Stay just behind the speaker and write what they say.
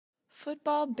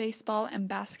Football, baseball, and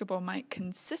basketball might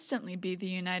consistently be the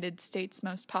United States'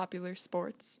 most popular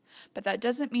sports, but that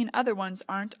doesn't mean other ones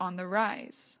aren't on the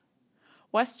rise.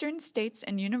 Western states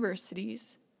and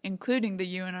universities, including the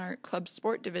UNR Club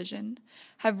Sport Division,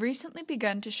 have recently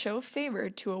begun to show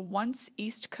favor to a once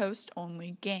East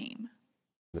Coast-only game.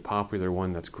 The popular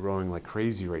one that's growing like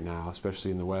crazy right now,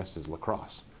 especially in the West, is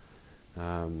lacrosse.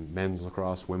 Men's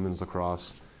lacrosse, women's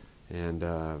lacrosse, and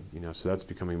so that's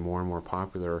becoming more and more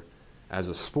popular as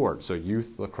a sport. So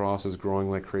youth lacrosse is growing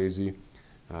like crazy,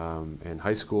 and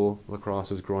high school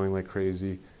lacrosse is growing like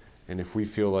crazy. And if we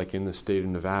feel like in the state of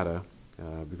Nevada,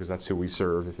 because that's who we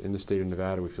serve, if in the state of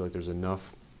Nevada we feel like there's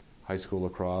enough high school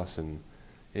lacrosse and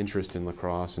interest in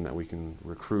lacrosse and that we can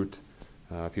recruit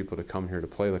people to come here to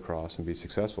play lacrosse and be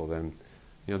successful, then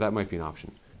that might be an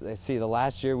option. Let's see, the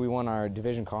last year we won our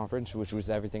division conference, which was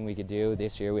everything we could do.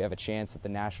 This year we have a chance at the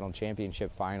national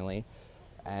championship finally,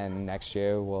 and next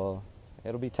year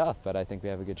it'll be tough, but I think we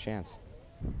have a good chance.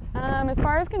 As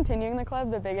far as continuing the club,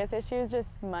 the biggest issue is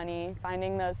just money,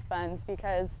 finding those funds,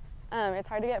 because it's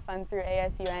hard to get funds through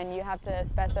ASUN. You have to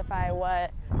specify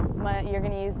what you're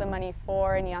going to use the money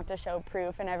for, and you have to show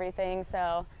proof and everything.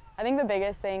 So I think the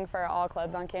biggest thing for all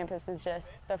clubs on campus is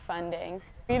just the funding.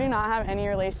 We do not have any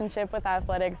relationship with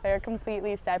athletics. They're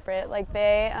completely separate. Like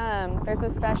there's a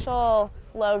special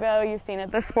logo, you've seen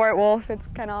it, the Sport Wolf, it's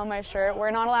kind of on my shirt.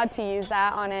 We're not allowed to use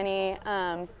that on any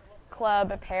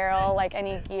club apparel, like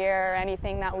any gear or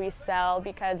anything that we sell,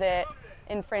 because it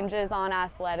infringes on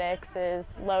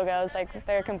athletics' logos. Like,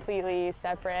 they're completely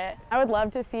separate. I would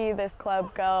love to see this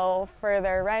club go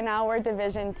further. Right now we're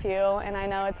Division II, and I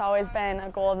know it's always been a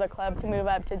goal of the club to move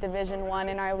up to Division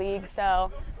I in our league,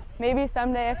 so maybe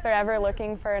someday if they're ever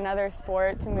looking for another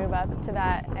sport to move up to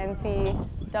that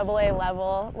NCAA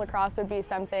level, lacrosse would be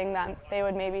something that they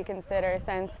would maybe consider,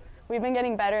 since we've been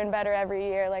getting better and better every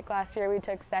year. Like last year we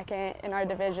took second in our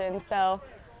division, so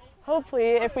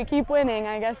hopefully if we keep winning,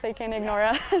 I guess they can ignore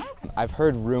us. I've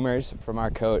heard rumors from our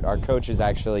coach. Our coach is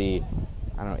actually,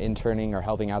 interning or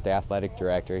helping out the athletic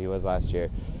director. He was last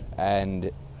year, and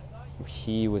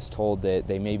he was told that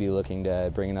they may be looking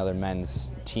to bring another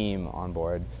men's team on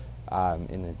board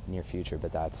in the near future,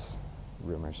 but that's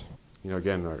rumors.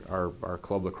 Again, our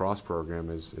club lacrosse program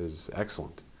is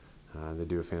excellent. They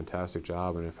do a fantastic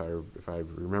job, and if I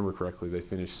remember correctly, they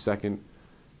finished second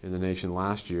in the nation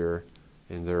last year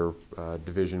in their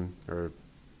division or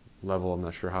level. I'm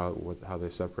not sure how they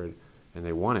separate, and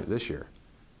they won it this year.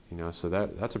 So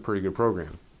that's a pretty good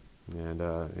program. And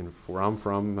where I'm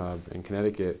from, in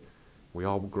Connecticut, we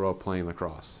all grew up playing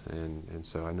lacrosse, and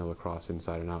so I know lacrosse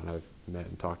inside and out, and I've met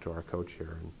and talked to our coach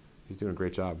here, and he's doing a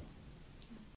great job.